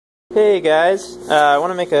Hey guys, I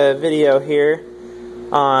want to make a video here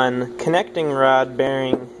on connecting rod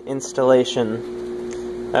bearing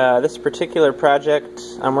installation. This particular project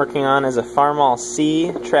I'm working on is a farmall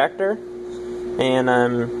C tractor, and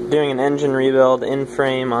I'm doing an engine rebuild in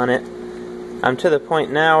frame on it. I'm to the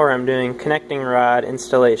point now where I'm doing connecting rod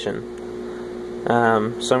installation. So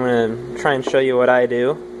I'm going to try and show you what I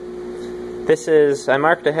do. I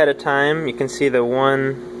marked ahead of time. You can see the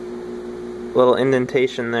one little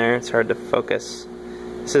indentation there. It's hard to focus.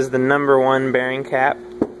 This is the #1 bearing cap,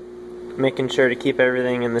 making sure to keep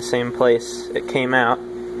everything in the same place it came out.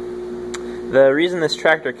 The reason this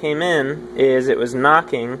tractor came in is it was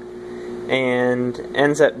knocking and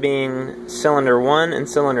ends up being cylinder 1 and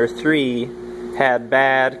cylinder 3 had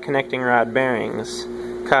bad connecting rod bearings,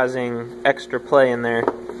 causing extra play in there.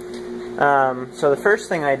 So the first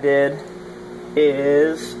thing I did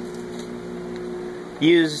is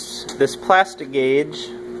use this plastic gauge,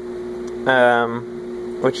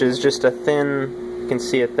 which is just a thin, you can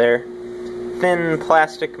see it there, thin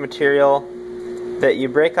plastic material that you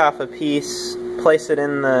break off a piece, place it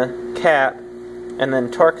in the cap, and then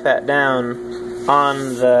torque that down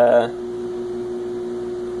on the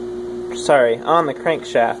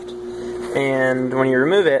crankshaft. And when you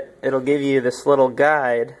remove it, it'll give you this little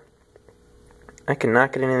guide. I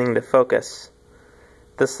cannot get anything to focus.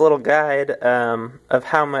 This little guide of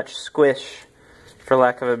how much squish, for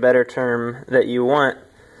lack of a better term, that you want,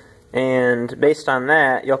 and based on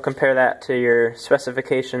that you'll compare that to your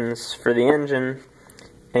specifications for the engine,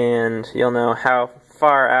 and you'll know how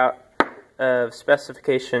far out of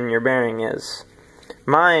specification your bearing is.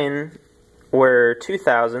 Mine were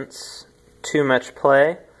 2/1000ths, too much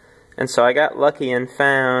play, and so I got lucky and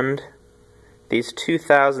found these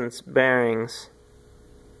 2/1000ths bearings.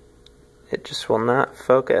 It just will not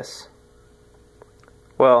focus.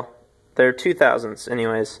 Well, they're 2/1000ths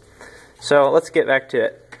anyways. So let's get back to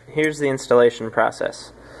it. Here's the installation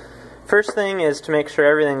process. First thing is to make sure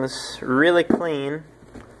everything's really clean.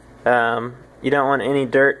 You don't want any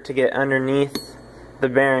dirt to get underneath the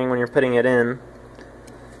bearing when you're putting it in.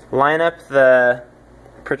 Line up the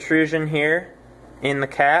protrusion here in the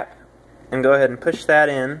cap and go ahead and push that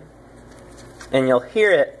in, and you'll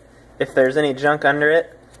hear it if there's any junk under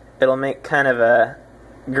it. It'll make kind of a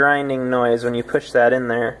grinding noise when you push that in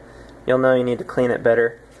there. You'll know you need to clean it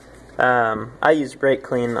better. I use brake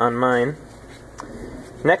clean on mine.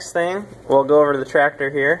 Next thing, we'll go over to the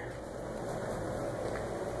tractor here.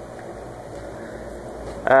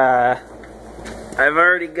 I've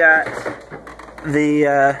already got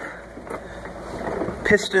the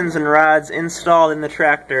pistons and rods installed in the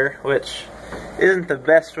tractor, which isn't the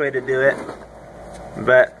best way to do it,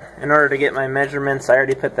 but in order to get my measurements, I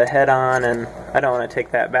already put the head on, and I don't want to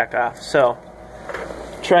take that back off. So,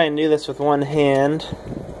 try and do this with one hand.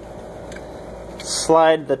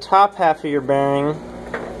 Slide the top half of your bearing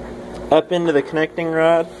up into the connecting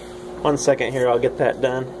rod. One second here, I'll get that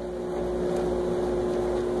done.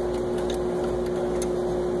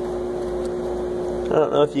 I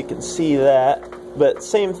don't know if you can see that, but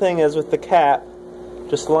same thing as with the cap.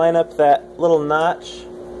 Just line up that little notch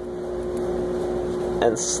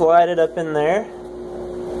and slide it up in there.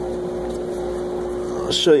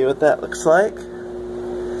 I'll show you what that looks like.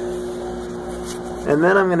 And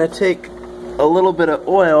then I'm going to take a little bit of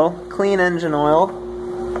oil, clean engine oil.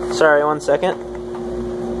 Sorry, one second.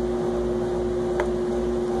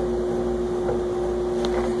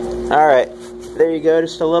 Alright, there you go,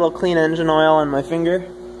 just a little clean engine oil on my finger.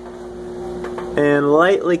 And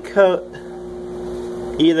lightly coat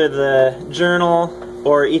either the journal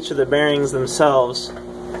or each of the bearings themselves,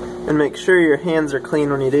 and make sure your hands are clean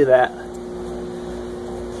when you do that.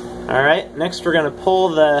 Alright, next we're going to pull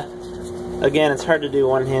the, again it's hard to do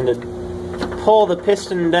one-handed, pull the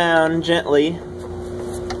piston down gently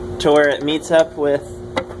to where it meets up with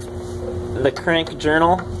the crank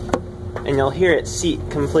journal, and you'll hear it seat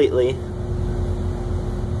completely.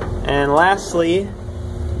 And lastly,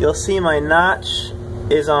 you'll see my notch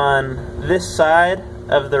is on this side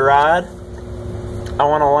of the rod. I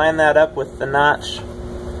want to line that up with the notch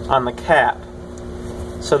on the cap,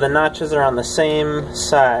 so the notches are on the same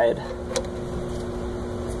side.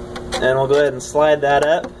 And we'll go ahead and slide that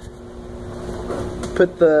up.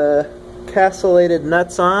 Put the castellated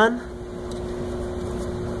nuts on.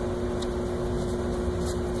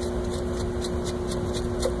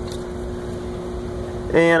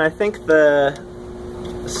 And I think the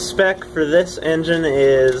spec for this engine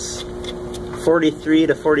is 43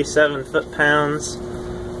 to 47 foot-pounds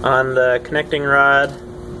on the connecting rod.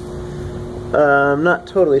 I'm not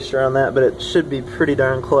totally sure on that, but it should be pretty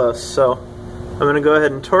darn close. So I'm going to go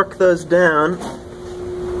ahead and torque those down.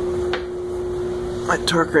 my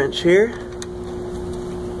torque wrench here.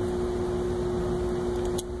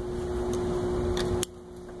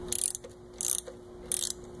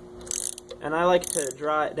 And I like to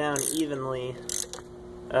draw it down evenly.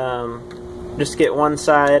 Just get one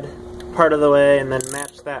side part of the way and then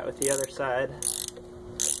match that with the other side.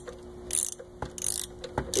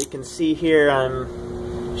 You can see here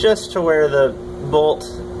I'm just to where the bolt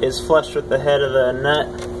is flush with the head of the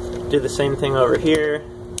nut. Do the same thing over here.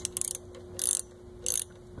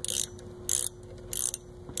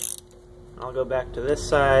 I'll go back to this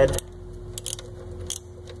side.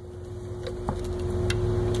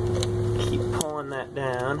 Keep pulling that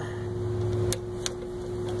down.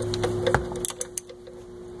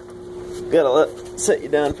 Gotta set you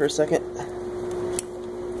down for a second.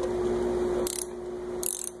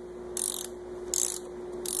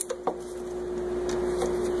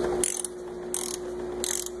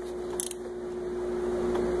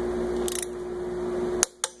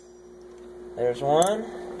 There's one.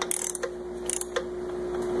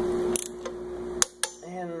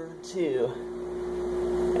 And two.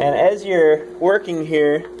 And as you're working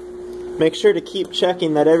here, make sure to keep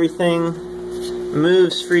checking that everything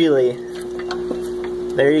moves freely.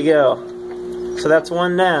 There you go. So that's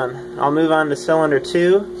one down. I'll move on to cylinder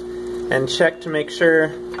 2 and check to make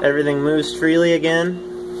sure everything moves freely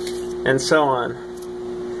again, and so on.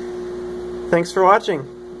 Thanks for watching.